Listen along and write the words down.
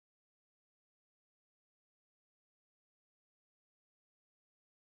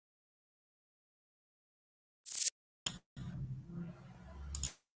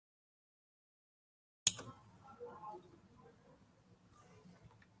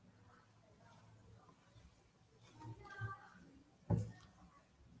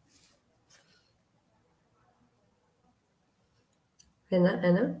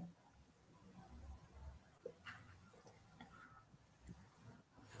Anna?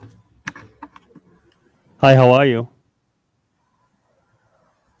 Hi, how are you?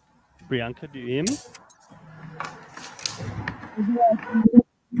 Priyanka, do you hear me?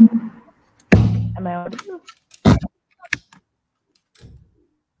 Am I audible?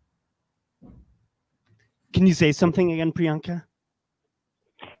 Can you say something again, Priyanka?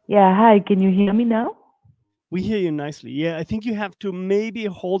 Yeah, hi. Can you hear me now? We hear you nicely. Yeah, I think you have to maybe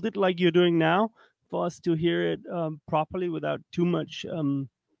hold it like you're doing now for us to hear it properly without too much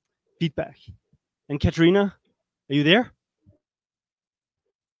feedback. And Katerina, are you there?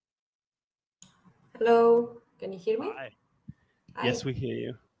 Hello, can you hear me? Hi. Hi. Yes, we hear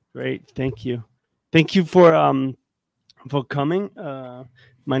you. Great, thank you. Thank you for coming.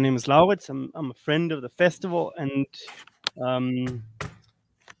 My name is Lauritz. I'm a friend of the festival, and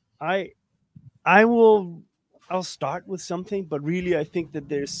I'll start with something, but really I think that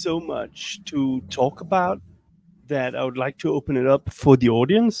there's so much to talk about that I would like to open it up for the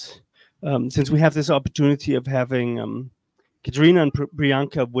audience. Since we have this opportunity of having Katerina and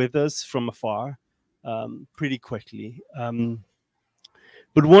Priyanka with us from afar pretty quickly.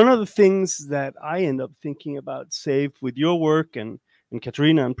 But one of the things that I end up thinking about, save with your work and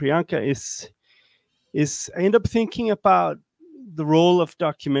Katerina and Priyanka, is I end up thinking about the role of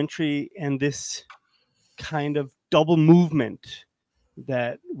documentary and this kind of double movement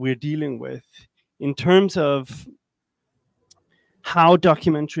that we're dealing with in terms of how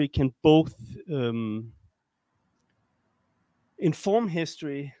documentary can both inform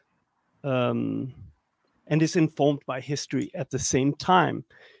history and is informed by history at the same time.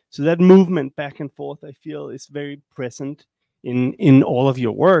 So that movement back and forth, I feel, is very present in all of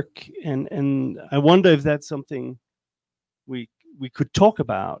your work, and I wonder if that's something we could talk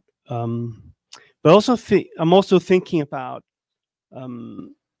about. But also, I'm also thinking about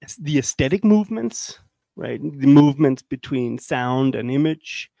the aesthetic movements, right? The movements between sound and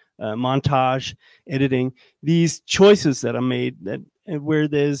image, montage, editing. These choices that are made that where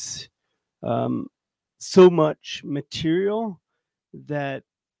there's so much material that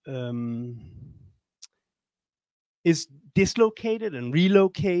is dislocated and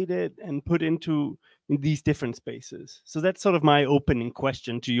relocated and put into these different spaces. So that's sort of my opening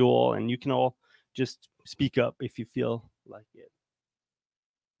question to you all, and you can all just speak up if you feel like it.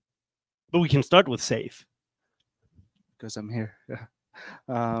 But we can start with safe. Because I'm here.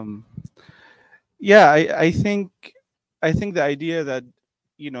 um, yeah, I think the idea that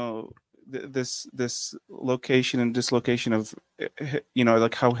this location and dislocation of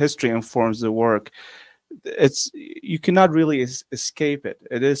like how history informs the work, you cannot really escape it.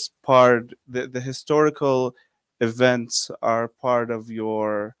 It is part, the historical events are part of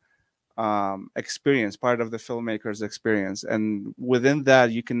your experience, part of the filmmaker's experience, and within that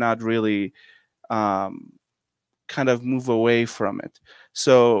you cannot really kind of move away from it.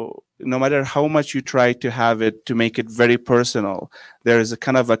 So no matter how much you try to have it, to make it very personal, there is a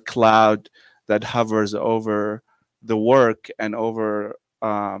kind of a cloud that hovers over the work and over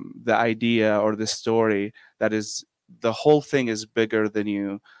the idea or the story, that is, the whole thing is bigger than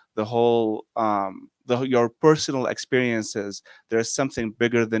you. The whole your personal experiences, there's something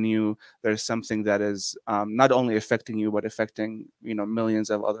bigger than you. There's something that is not only affecting you but affecting millions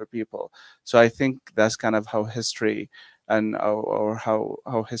of other people. So I think that's kind of how history and or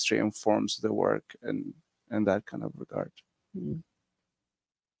how history informs the work in that kind of regard.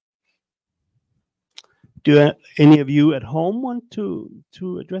 Do any of you at home want to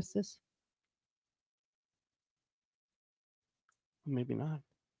address this? Maybe not.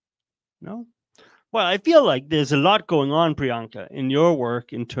 No? Well, I feel like there's a lot going on, Priyanka, in your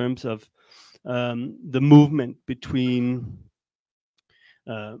work in terms of the movement between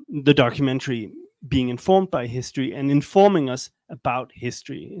the documentary being informed by history and informing us about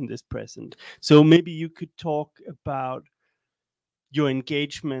history in this present. So maybe you could talk about your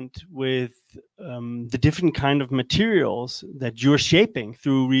engagement with the different kind of materials that you're shaping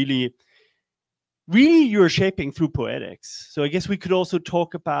through really you're shaping through poetics. So I guess we could also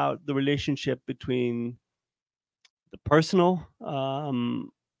talk about the relationship between the personal, the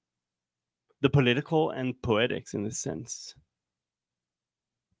political, and poetics in this sense.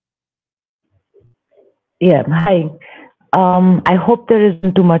 Yeah, hi. I hope there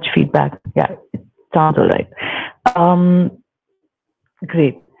isn't too much feedback. Yeah, it sounds all right.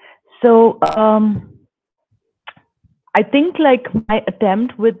 Great. So I think like my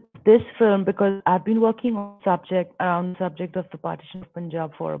attempt with this film, because I've been working on around the subject of the partition of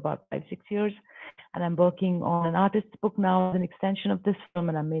Punjab for about 5-6 years, and I'm working on an artist's book now as an extension of this film,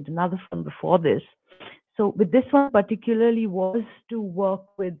 and I made another film before this. So with this one particularly was to work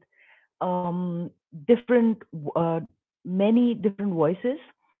with different, many different voices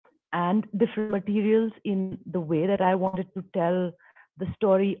and different materials in the way that I wanted to tell the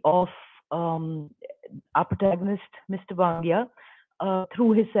story of our protagonist, Mr. Bangia,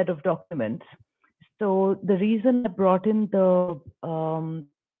 through his set of documents. So the reason I brought in the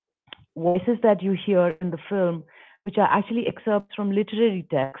voices that you hear in the film, which are actually excerpts from literary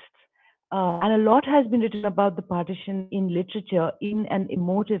texts, and a lot has been written about the partition in literature in an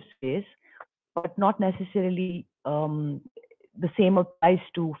emotive space, but not necessarily the same applies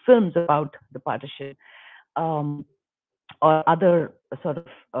to films about the partition or other sort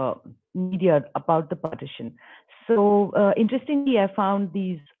of media about the partition. So interestingly, I found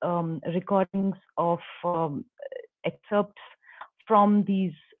these recordings of excerpts from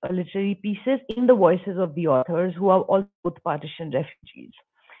these literary pieces in the voices of the authors who are all both partition refugees.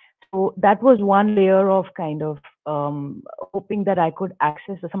 So that was one layer of kind of hoping that I could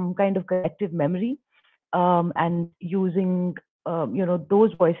access some kind of collective memory and using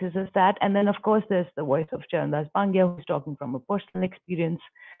those voices as that. And then of course there's the voice of Charandas Pandya, who's talking from a personal experience.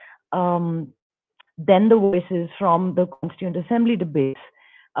 Then the voices from the Constituent Assembly debates,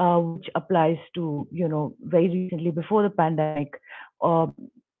 which applies to, very recently before the pandemic,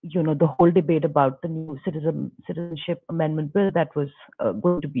 the whole debate about the new citizenship amendment bill that was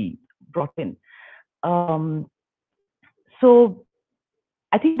going to be brought in. So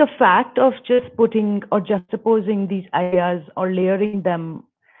I think the fact of just putting or juxtaposing these ideas or layering them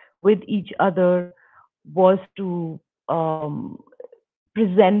with each other was to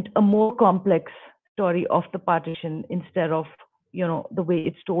present a more complex story of the partition instead of, the way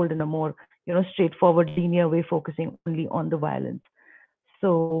it's told in a more, straightforward, linear way, focusing only on the violence.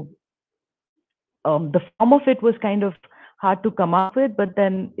 So the form of it was kind of hard to come up with, but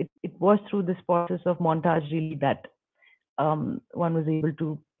then it was through this process of montage really that one was able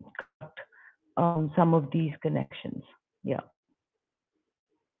to cut some of these connections. Yeah.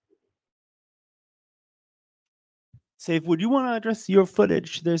 Saif, would you want to address your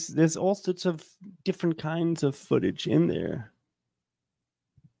footage? There's all sorts of different kinds of footage in there.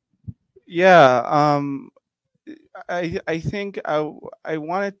 Yeah, I think I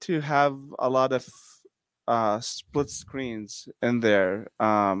wanted to have a lot of split screens in there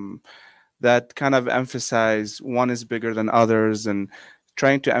that kind of emphasize one is bigger than others, and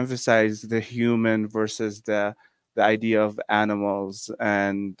trying to emphasize the human versus the idea of animals,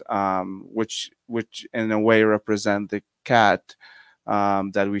 and which in a way represent the cat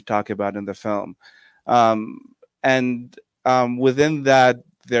that we talk about in the film, and within that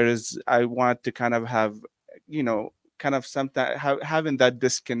I want to kind of have, kind of sometimes having that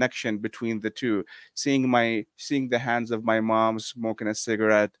disconnection between the two, seeing the hands of my mom smoking a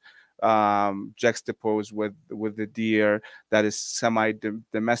cigarette, juxtaposed with the deer that is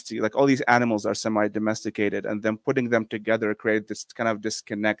semi-domestic, like all these animals are semi-domesticated, and then putting them together create this kind of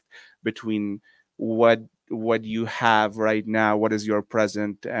disconnect between what you have right now, what is your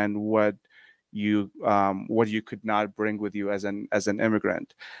present, and what you could not bring with you as an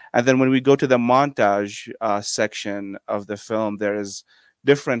immigrant. And then when we go to the montage section of the film, there is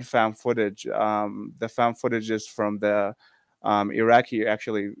different found footage. The found footage is from the Iraqi,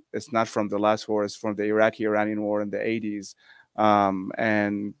 actually it's not from the last war, it's from the Iraqi-Iranian war in the 80s.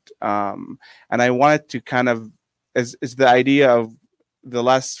 And I wanted to kind of, is the idea of the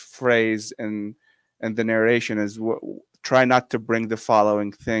last phrase in the narration is try not to bring the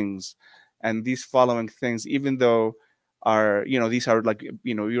following things. And these following things, even though these are like,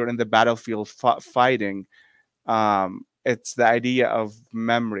 you're in the battlefield fighting, it's the idea of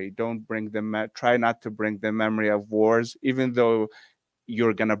memory. Don't bring try not to bring the memory of wars, even though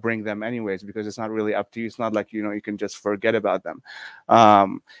you're gonna bring them anyways, because it's not really up to you. It's not like, you can just forget about them.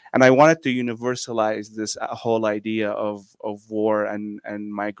 And I wanted to universalize this whole idea of war and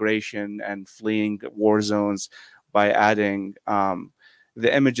migration and fleeing war zones by adding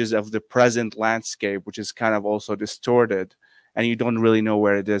the images of the present landscape, which is kind of also distorted, and you don't really know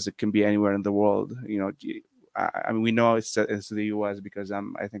where it is. It can be anywhere in the world. I mean, we know it's the U.S. because I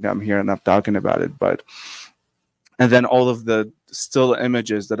think I'm here and I'm talking about it. But and then all of the still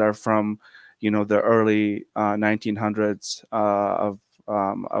images that are from, the early 1900s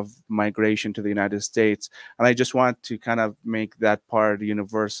of migration to the United States, and I just want to kind of make that part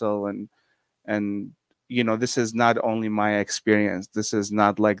universal and this is not only my experience. This is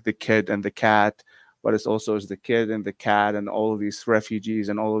not like the kid and the cat, but it's also the kid and the cat and all of these refugees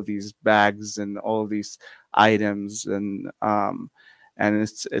and all of these bags and all of these items. And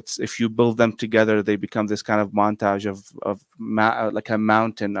it's if you build them together, they become this kind of montage of like a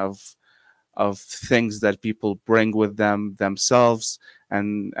mountain of of things that people bring with them themselves,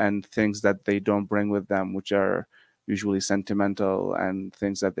 and things that they don't bring with them, which are usually sentimental and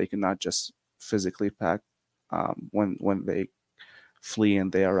things that they cannot just physically pack when they flee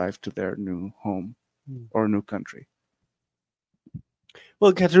and they arrive to their new home or new country.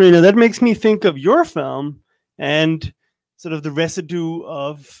 Well, Katerina, that makes me think of your film and sort of the residue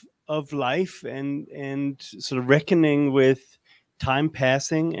of life and sort of reckoning with time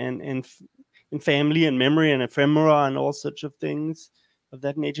passing and family and memory and ephemera and all such of things of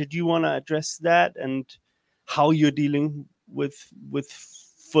that nature. Do you want to address that and how you're dealing with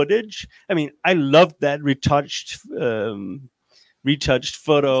footage? I mean, I loved that retouched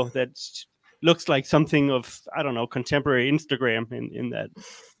photo that looks like something of, I don't know, contemporary Instagram in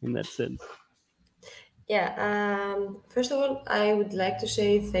that sense. Yeah. First of all, I would like to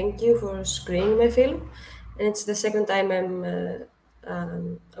say thank you for screening my film, and it's the second time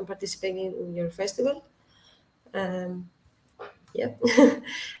I'm participating in your festival. Yeah.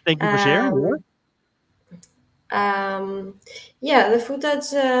 Thank you for sharing. Yeah, the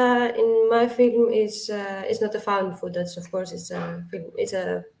footage in my film is not a found footage. Of course, it's a film. It's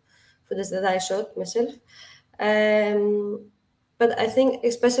a footage that I shot myself. But I think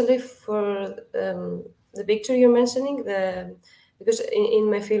especially for the picture you're mentioning, because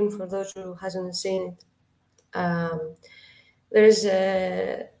in my film, for those who hasn't seen it, there is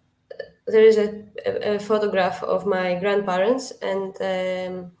a photograph of my grandparents, and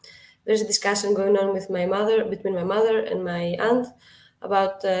there's a discussion going on between my mother and my aunt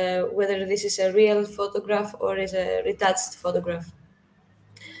about whether this is a real photograph or is a retouched photograph.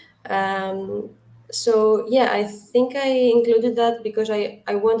 So yeah, I think I included that because I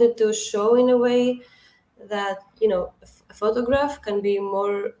wanted to show in a way that, you know, a photograph can be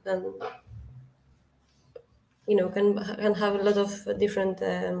more than, you know, can have a lot of different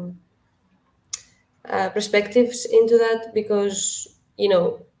perspectives into that, because, you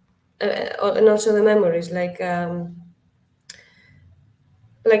know, and also the memories, like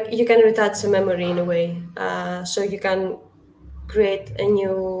you can retouch a memory in a way, so you can create a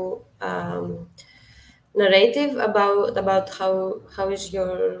new narrative about how is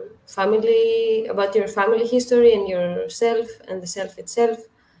your family, about your family history and yourself and the self itself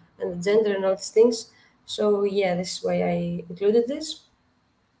and the gender and all these things. So yeah, this is why I included this.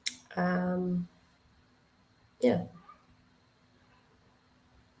 Yeah.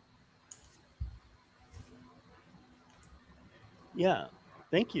 Yeah,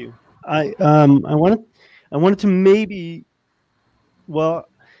 thank you. I wanted to maybe, well,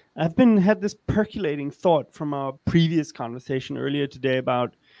 I've had this percolating thought from our previous conversation earlier today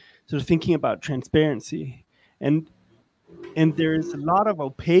about sort of thinking about transparency, and there's a lot of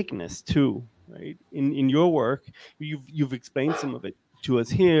opaqueness too, right? In your work, you've explained some of it to us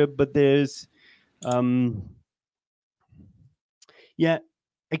here, but there's yeah,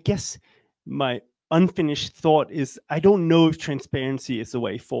 I guess my unfinished thought is I don't know if transparency is the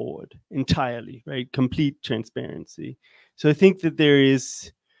way forward entirely, right? Complete transparency. So I think that there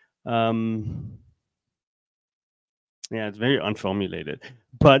is, yeah, it's very unformulated,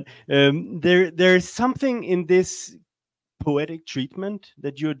 but there's something in this poetic treatment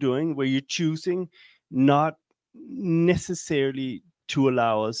that you're doing where you're choosing not necessarily to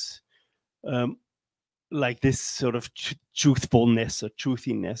allow us like this sort of truthfulness or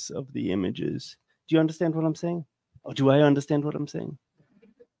truthiness of the images. Do you understand what I'm saying? Or do I understand what I'm saying?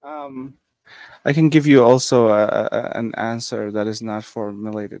 I can give you also an answer that is not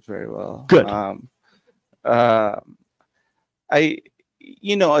formulated very well. Good. I,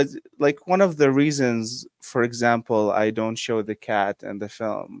 you know, like one of the reasons, for example, I don't show the cat in the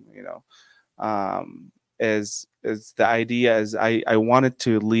film, you know, is the idea is I wanted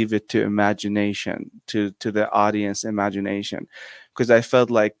to leave it to imagination, to the audience imagination, because I felt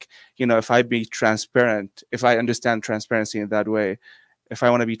like, you know, if I be transparent, if I understand transparency in that way, if I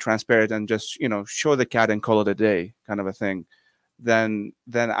want to be transparent and just, you know, show the cat and call it a day kind of a thing, then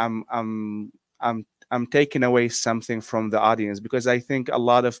I'm taking away something from the audience, because I think a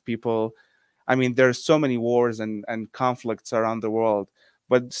lot of people, I mean, there's so many wars and conflicts around the world,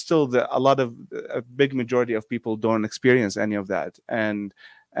 but still a big majority of people don't experience any of that. And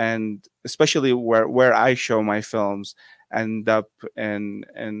especially where I show my films end up in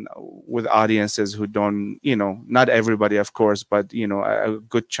with audiences who don't, you know, not everybody, of course, but, you know, a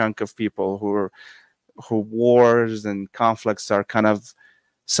good chunk of people who wars and conflicts are kind of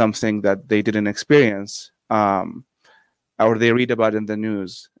something that they didn't experience, or they read about in the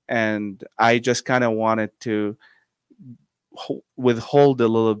news. And I just kind of wanted to withhold a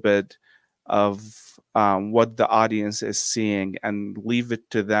little bit of what the audience is seeing, and leave it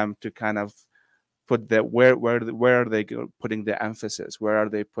to them to kind of put that where are they putting the emphasis, where are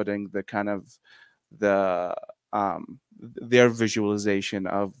they putting the kind of the their visualization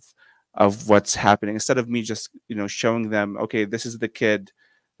of what's happening, instead of me just showing them, okay, this is the kid,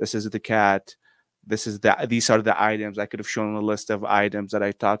 this is the cat, these are the items. I could have shown a list of items that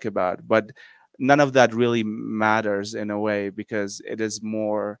I talk about, but none of that really matters in a way, because it is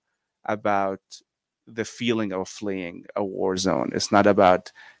more about the feeling of fleeing a war zone. It's not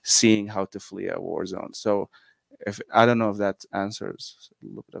about seeing how to flee a war zone. So I don't know if that answers a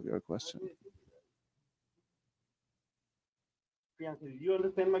little bit of your question. Priyanka, did you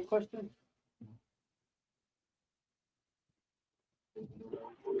understand my question?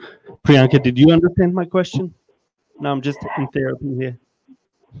 Priyanka, did you understand my question? No, I'm just in therapy here.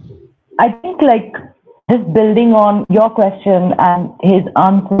 I think, like, just building on your question and his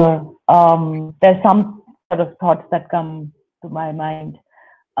answer, there's some sort of thoughts that come to my mind.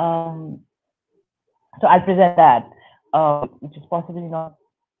 So I'll present that, which is possibly not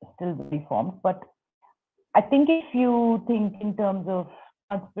still very formed. But I think if you think in terms of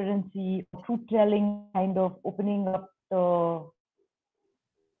transparency, truth telling, kind of opening up the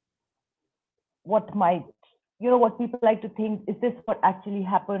what might, what people like to think, is this what actually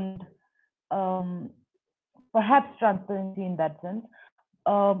happened? Perhaps transparency in that sense.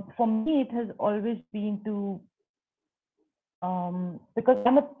 For me, it has always been to, because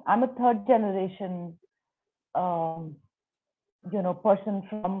I'm a third generation, person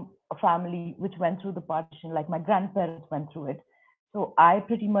from a family which went through the partition. Like, my grandparents went through it, so I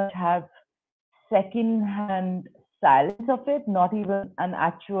pretty much have second-hand silence of it, not even an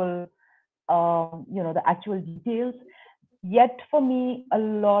actual, the actual details. Yet for me, a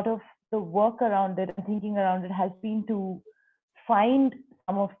lot of the work around it and thinking around it has been to find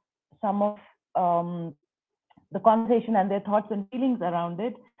some of the conversation and their thoughts and feelings around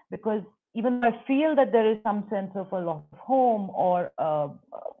it, because even though I feel that there is some sense of a loss of home, or a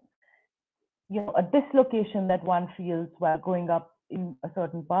dislocation that one feels while growing up in a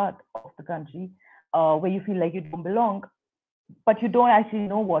certain part of the country, where you feel like you don't belong, but you don't actually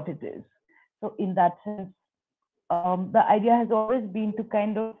know what it is. So in that sense, the idea has always been to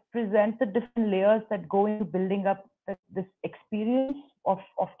kind of present the different layers that go into building up this experience of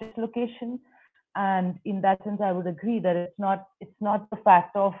dislocation. And in that sense, I would agree that it's not the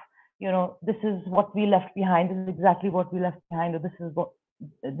fact of, this is what we left behind, this is exactly what we left behind, or this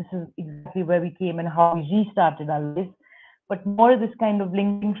is exactly where we came and how we restarted our lives, but more this kind of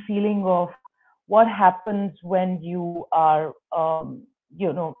lingering feeling of what happens when you are,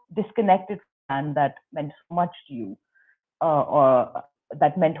 disconnected from land that meant so much to you, or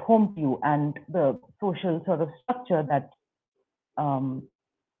that meant home to you, and the social sort of structure that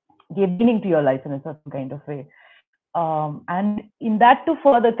gave meaning to your life in a certain kind of way. And in that, to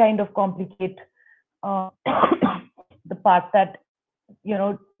further kind of complicate the part that,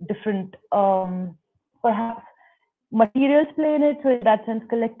 different perhaps materials play in it. So in that sense,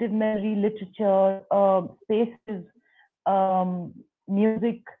 collective memory, literature, spaces,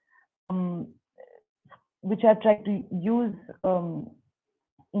 music, which I've tried to use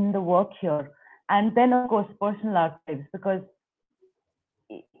in the work here. And then, of course, personal archives, because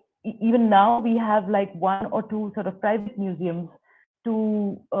even now we have like one or two sort of private museums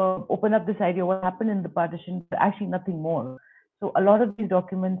to open up this idea of what happened in the partition, but actually nothing more. So a lot of these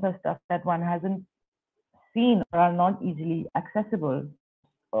documents are stuff that one hasn't seen or are not easily accessible.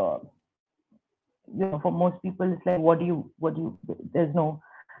 For most people, it's like, what do you, there's no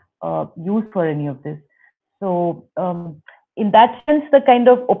use for any of this. So in that sense, the kind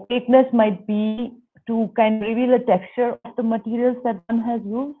of opaqueness might be to kind of reveal the texture of the materials that one has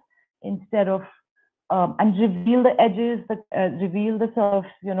used, instead of and reveal the edges, reveal the sort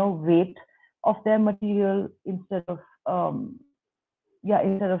of weight of their material, instead of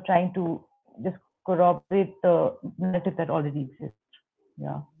trying to just corroborate the narrative that already exists.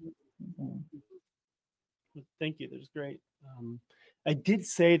 Yeah. Thank you. That's great. I did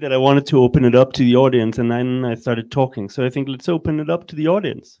say that I wanted to open it up to the audience, and then I started talking. So I think let's open it up to the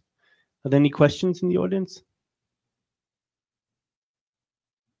audience. Are there any questions in the audience?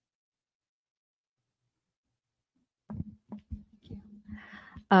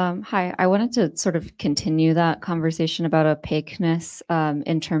 Hi, I wanted to sort of continue that conversation about opaqueness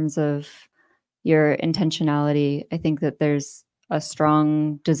in terms of your intentionality. I think that there's a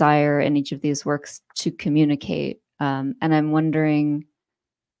strong desire in each of these works to communicate. And I'm wondering,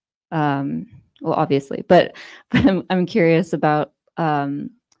 well, obviously, but I'm curious about how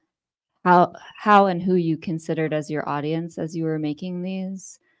and who you considered as your audience as you were making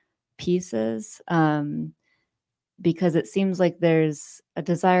these pieces, because it seems like there's a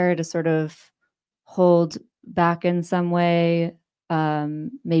desire to sort of hold back in some way.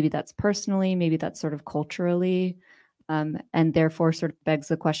 Maybe that's personally, maybe that's sort of culturally, and therefore sort of begs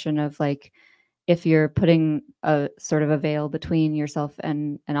the question of like, if you're putting a sort of a veil between yourself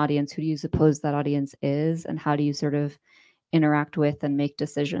and an audience, who do you suppose that audience is, and how do you sort of interact with and make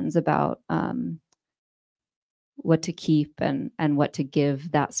decisions about what to keep and what to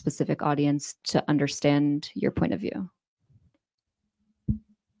give that specific audience to understand your point of view?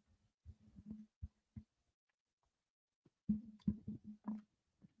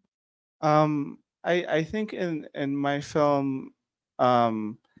 I think in my film,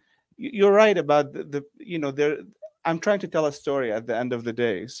 you're right about the there. I'm trying to tell a story at the end of the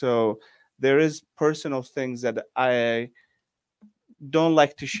day, so there is personal things that I don't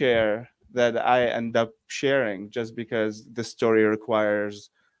like to share that I end up sharing just because the story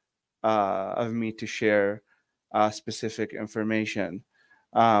requires of me to share specific information.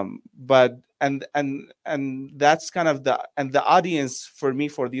 But and that's kind of the audience for me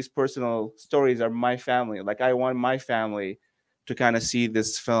for these personal stories are my family. Like I want my family to kind of see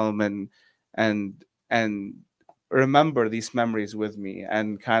this film and and remember these memories with me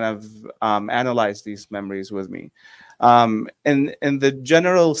and kind of analyze these memories with me. In the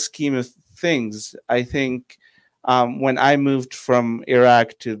general scheme of things, I think when I moved from Iraq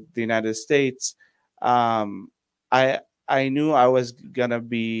to the United States, um, I I knew I was gonna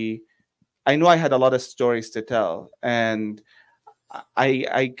be. I knew I had a lot of stories to tell, and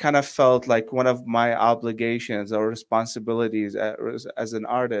I kind of felt like one of my obligations or responsibilities as an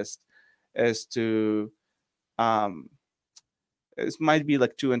artist is to um, it might be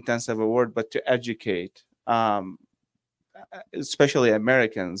like too intense of a word, but to educate, especially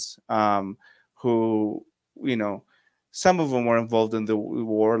Americans, who, you know, some of them were involved in the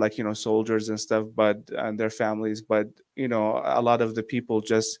war, like, soldiers and stuff, but and their families, but, a lot of the people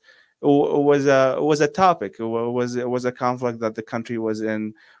just, it was a topic. It was a conflict that the country was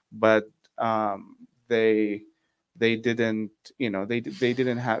in, but they they didn't, they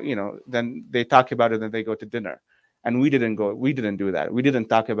didn't have, then they talk about it and they go to dinner. And we didn't do that. We didn't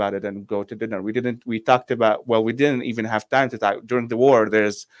talk about it and go to dinner. We talked about, well, we didn't even have time to talk. During the war,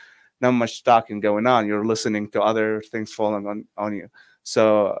 there's not much talking going on. You're listening to other things falling on you.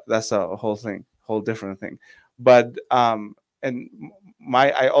 So that's a whole different thing. But and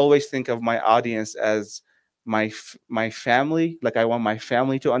I always think of my audience as my family. Like I want my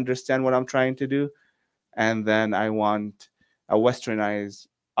family to understand what I'm trying to do, and then I want a westernized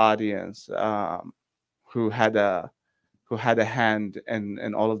audience, who had a hand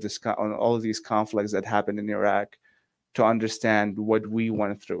in all of on all of these conflicts that happened in Iraq, to understand what we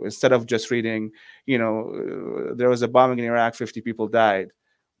went through, instead of just reading, there was a bombing in Iraq, 50 people died.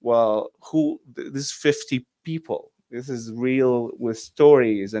 Well, this 50 people, this is real, with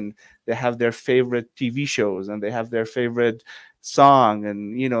stories, and they have their favorite TV shows, and they have their favorite song,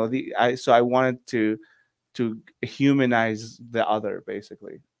 and so I wanted to humanize the other,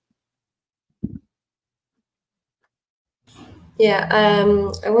 basically. Yeah,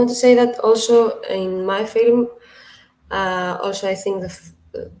 I want to say that also in my film, also I think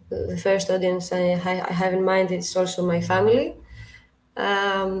the first audience I have in mind is also my family,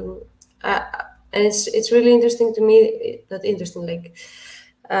 and it's really interesting to me. Not interesting, like,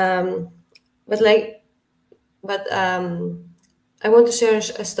 um, but like, but I want to share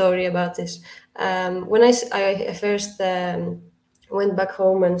a story about this. When I first went back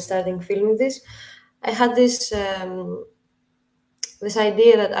home and starting filming this, I had this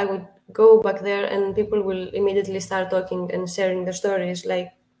idea that I would go back there and people will immediately start talking and sharing their stories like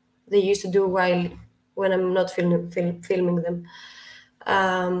they used to do when I'm not filming them.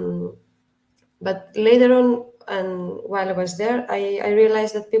 But later on, and while I was there, I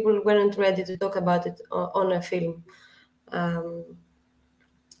realized that people weren't ready to talk about it on a film. Um,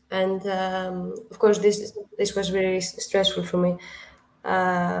 and of course, this was very stressful for me.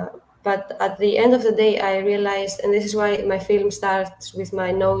 Uh, but at the end of the day, I realized, and this is why my film starts with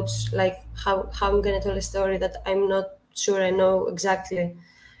my notes, like how I'm going to tell a story that I'm not sure I know exactly.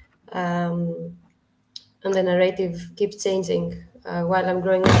 And the narrative keeps changing while I'm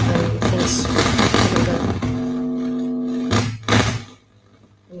growing up and things happen.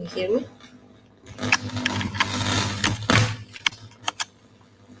 Can you hear me?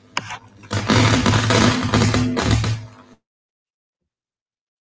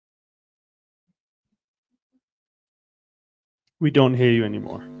 We don't hear you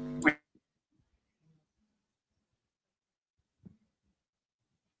anymore.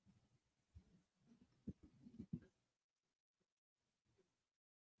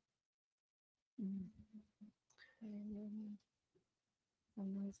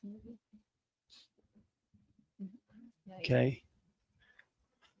 Okay.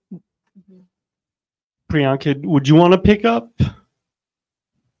 Priyanka, would you want to pick up?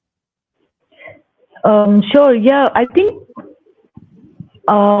 Sure. Yeah, I think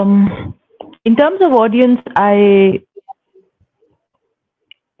in terms of audience, I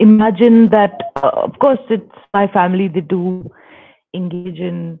imagine that, of course, it's my family. They do engage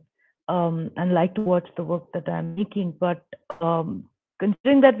in and like to watch the work that I'm making. But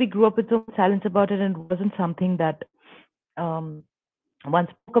considering that we grew up with so much silence about it and it wasn't something that one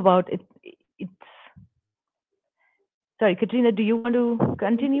spoke about, it's. Sorry, Katrina, do you want to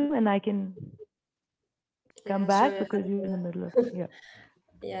continue and I can come back sorry, because you're in the middle of yeah.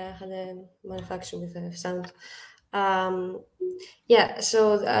 Yeah, I had a malfunction with the sound. Yeah,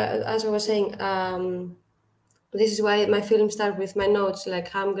 so as I was saying, this is why my films start with my notes, like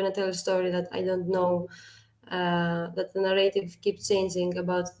how I'm gonna tell a story that I don't know, that the narrative keeps changing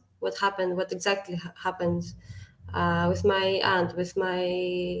about what happened, what exactly happened, with my aunt, with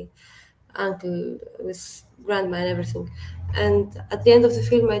my uncle, with grandma and everything. And at the end of the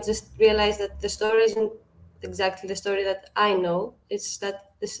film, I just realized that the story isn't exactly the story that I know. It's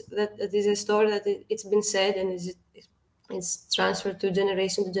that that it is a story that it's been said and it's transferred to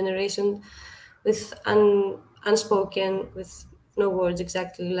generation with unspoken, with no words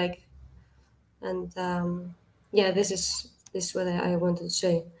exactly like. And yeah, this is what I wanted to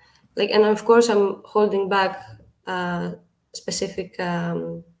say. Like, and of course, I'm holding back specific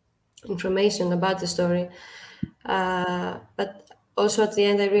information about the story. But also at the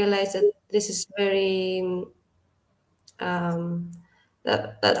end, I realized that this is very,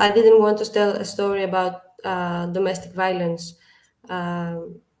 that I didn't want to tell a story about domestic violence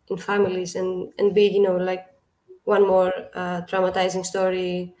in families and be, like one more traumatizing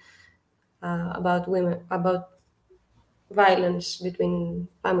story about women, about violence between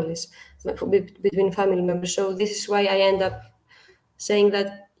families, between family members. So this is why I end up saying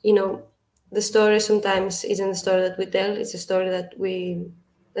that the story sometimes isn't the story that we tell; it's a story that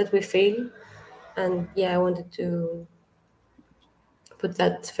we feel. And yeah, I wanted to put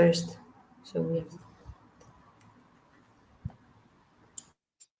that first. So yeah.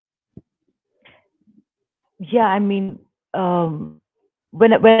 Yeah, I mean,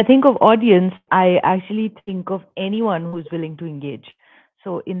 when I think of audience, I actually think of anyone who's willing to engage.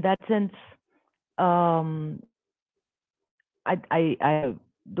 So in that sense, um, I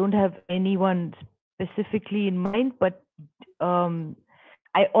don't have anyone specifically in mind, but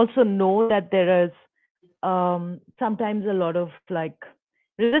I also know that there is sometimes a lot of like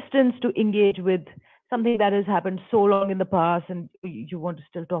resistance to engage with something that has happened so long in the past and you want to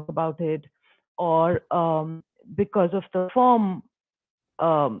still talk about it, or because of the form,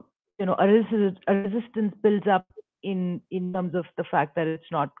 um, a resistance builds up in terms of the fact that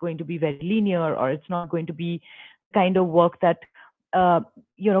it's not going to be very linear, or it's not going to be kind of work that uh,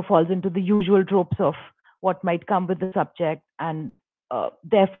 falls into the usual tropes of what might come with the subject, and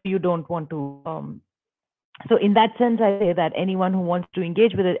therefore you don't want to so in that sense, I say that anyone who wants to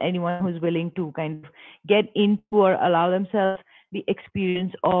engage with it, anyone who's willing to kind of get into or allow themselves the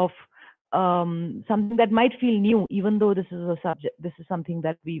experience of something that might feel new, even though this is a subject, this is something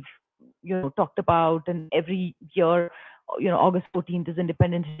that we've talked about, and every year, August 14th is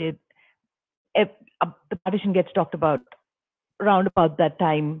Independence Day. The partition gets talked about around about that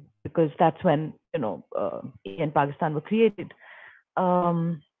time because that's when India and Pakistan were created.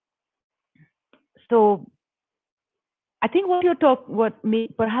 So I think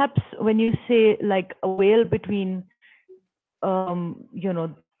perhaps when you say like a veil between,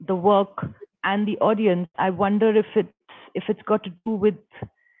 the work and the audience, I wonder if it's got to do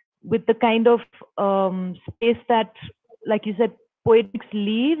with the kind of space that, like you said, poetics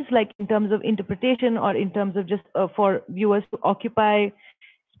leaves, like in terms of interpretation or in terms of just for viewers to occupy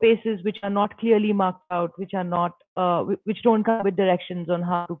spaces which are not clearly marked out, which are not, which don't come with directions on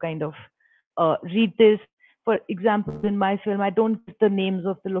how to kind of read this. For example, in my film, I don't get the names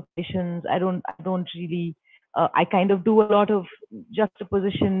of the locations. I don't really. I kind of do a lot of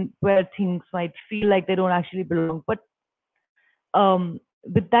juxtaposition where things might feel like they don't actually belong. But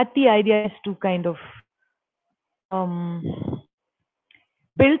with that, the idea is to kind of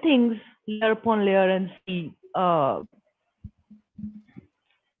build things layer upon layer and see how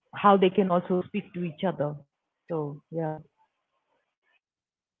they can also speak to each other. So yeah.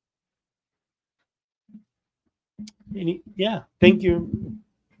 Yeah, thank you.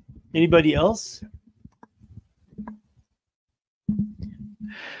 Anybody else?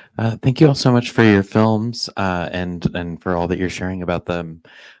 Thank you all so much for your films and for all that you're sharing about them.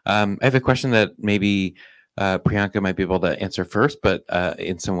 I have a question that maybe Priyanka might be able to answer first, but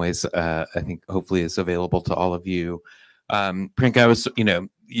in some ways, I think hopefully is available to all of you. Priyanka,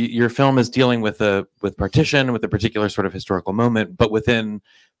 your film is dealing with partition, with a particular sort of historical moment, but within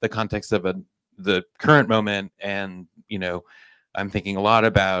the context of the current moment. And I'm thinking a lot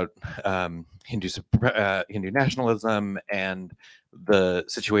about Hindu nationalism and the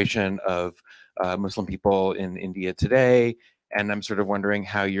situation of Muslim people in India today. And I'm sort of wondering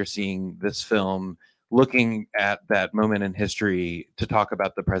how you're seeing this film looking at that moment in history to talk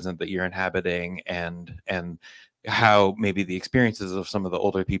about the present that you're inhabiting, and how maybe the experiences of some of the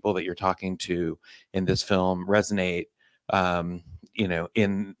older people that you're talking to in this film resonate,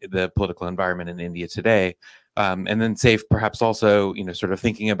 in the political environment in India today. And then Saif, perhaps also, sort of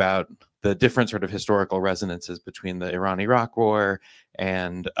thinking about the different sort of historical resonances between the Iran-Iraq War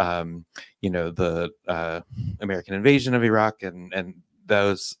and, the American invasion of Iraq and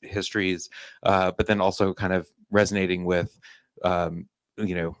those histories, but then also kind of resonating with,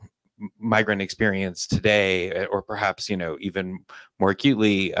 migrant experience today, or perhaps, even more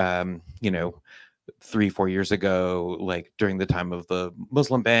acutely, 3-4 years ago, like during the time of the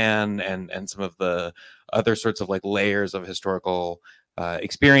Muslim ban and some of the other sorts of like layers of historical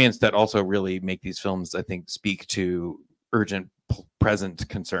experience that also really make these films, I think, speak to urgent present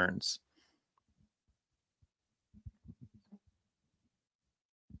concerns.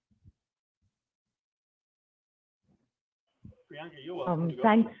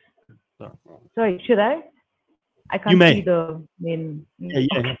 Thanks. Sorry, should I? I can't see the main.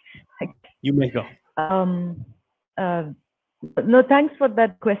 Yeah. Okay. You may go. No, thanks for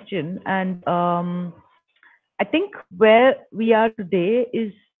that question. And I think where we are today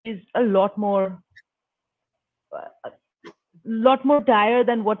is a lot more dire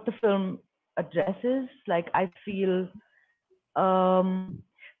than what the film addresses. Like, I feel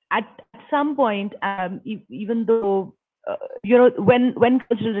at some point, even though when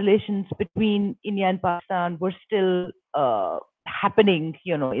cultural relations between India and Pakistan were still happening,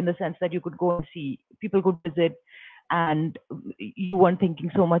 in the sense that you could go and see, people could visit, and you weren't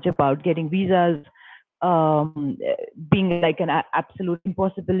thinking so much about getting visas being like an absolute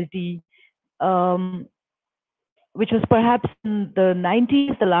impossibility, which was perhaps in the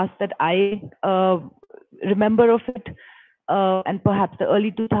 90s, the last that I remember of it, and perhaps the early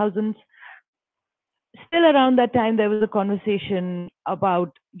 2000s. Still around that time, there was a conversation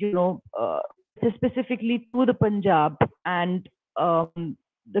about, specifically to the Punjab and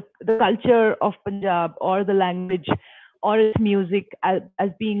the culture of Punjab, or the language, or its music as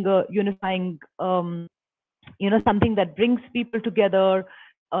being a unifying, something that brings people together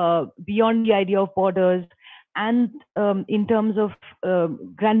beyond the idea of borders. And in terms of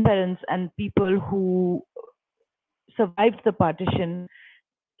grandparents and people who survived the partition,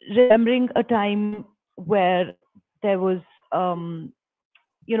 remembering a time where there was,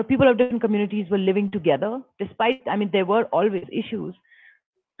 people of different communities were living together, despite, there were always issues,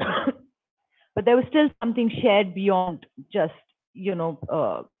 but there was still something shared beyond just,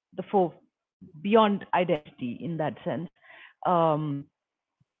 beyond identity in that sense.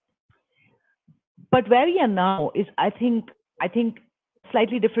 But where we are now is, I think,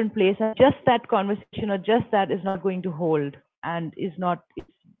 slightly different place. And just that conversation, or just that, is not going to hold, and is not,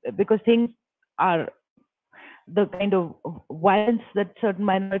 because things are, the kind of violence that certain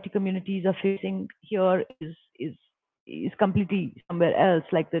minority communities are facing here is completely somewhere else.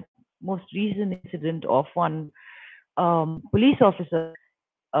 Like the most recent incident of one police officer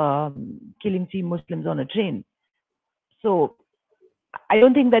killing 3 Muslims on a train. So I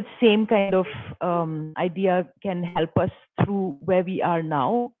don't think that same kind of idea can help us through where we are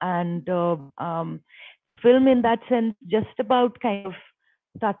now. And film, in that sense, just about kind of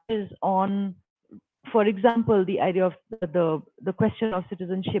touches on, for example, the idea of the question of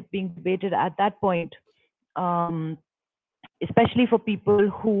citizenship being debated at that point, especially for people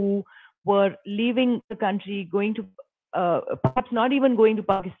who were leaving the country, going to perhaps not even going to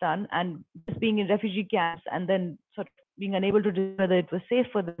Pakistan, and just being in refugee camps, and then sort of being unable to decide whether it was safe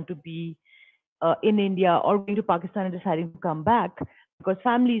for them to be in India, or going to Pakistan and deciding to come back because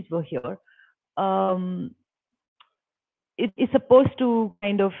families were here. It's supposed to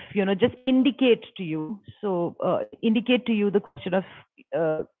kind of, just indicate to you. So indicate to you the question of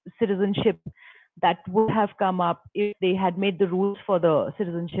citizenship that would have come up if they had made the rules for the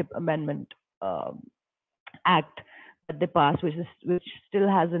Citizenship Amendment Act that they passed, which still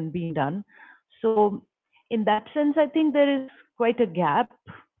hasn't been done. So in that sense, I think there is quite a gap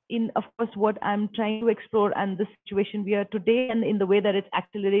in, of course, what I'm trying to explore and the situation we are today, and in the way that it's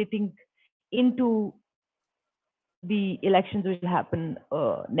accelerating into the elections which will happen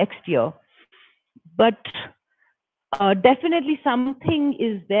next year. But Definitely something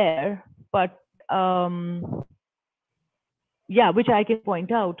is there, but yeah, which I can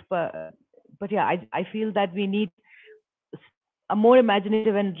point out. But yeah, I feel that we need a more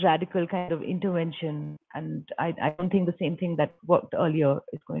imaginative and radical kind of intervention, and I don't think the same thing that worked earlier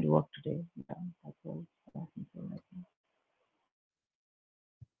is going to work today. Yeah, that's all.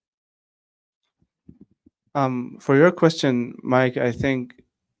 For your question, Mike, I think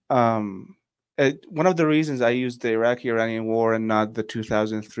one of the reasons I used the Iraqi-Iranian war and not the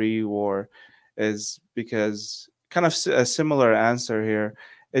 2003 war is because kind of a similar answer here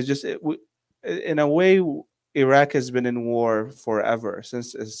is just in a way Iraq has been in war forever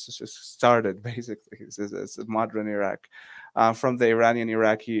since it started. Basically, it's a modern Iraq. From the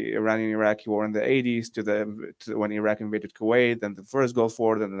Iranian-Iraqi war in the 80s to when Iraq invaded Kuwait, then the first Gulf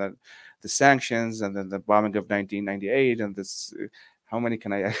War, then the sanctions, and then the bombing of 1998, and this. How many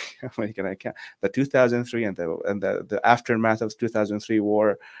can I count? The 2003 and the aftermath of 2003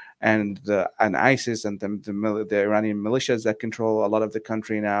 war, and ISIS and the Iranian militias that control a lot of the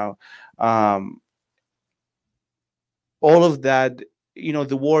country now. All of that,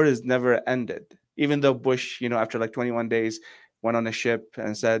 the war has never ended. Even though Bush, after like 21 days, went on a ship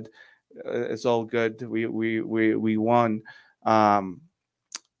and said, "It's all good. We won." And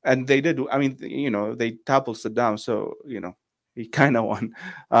they did. I mean, they toppled Saddam, so he kind of won,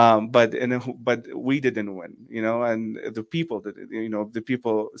 but we didn't win, and the people did. The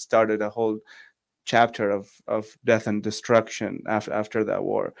people started a whole chapter of death and destruction after that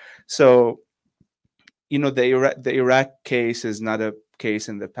war. So the Iraq case is not a case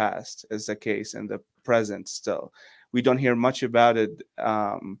in the past; it's a case in the present. Still, we don't hear much about it.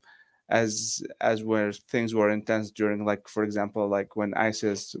 As where things were intense during, like, for example, like when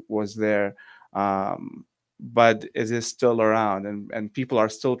ISIS was there, but it is still around, and people are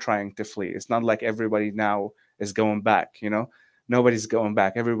still trying to flee. It's not like everybody now is going back. Nobody's going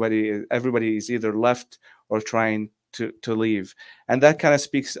back. Everybody is either left or trying to leave, and that kind of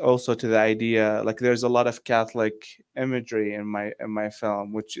speaks also to the idea. Like, there's a lot of Catholic imagery in my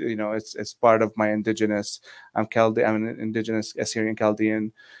film, which it's part of my indigenous. I'm an indigenous Assyrian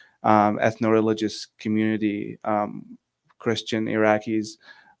Chaldean ethno-religious community, Christian Iraqis,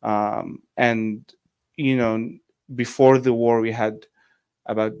 and before the war we had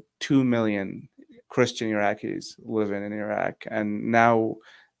about 2 million Christian Iraqis living in Iraq, and now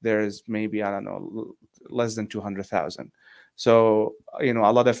there's maybe, I don't know, less than 200,000. So a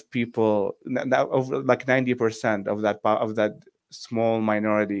lot of people, over like 90% of that small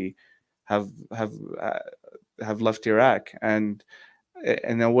minority have left Iraq. And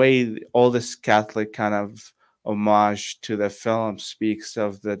in a way, all this Catholic kind of homage to the film speaks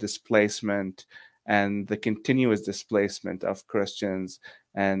of the displacement and the continuous displacement of Christians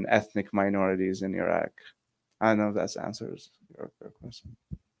and ethnic minorities in Iraq. I don't know if that answers your question.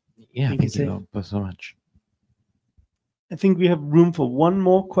 Yeah, thank Zay. you both so much. I think we have room for one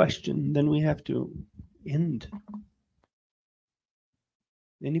more question, then we have to end.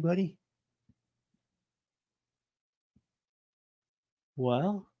 Anybody?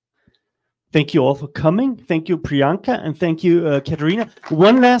 Well, thank you all for coming. Thank you, Priyanka, and thank you, Katerina.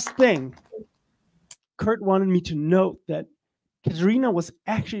 One last thing. Kurt wanted me to note that Katerina was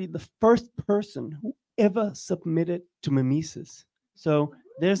actually the first person who ever submitted to Mimesis. So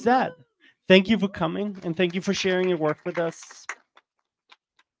there's that. Thank you for coming, and thank you for sharing your work with us.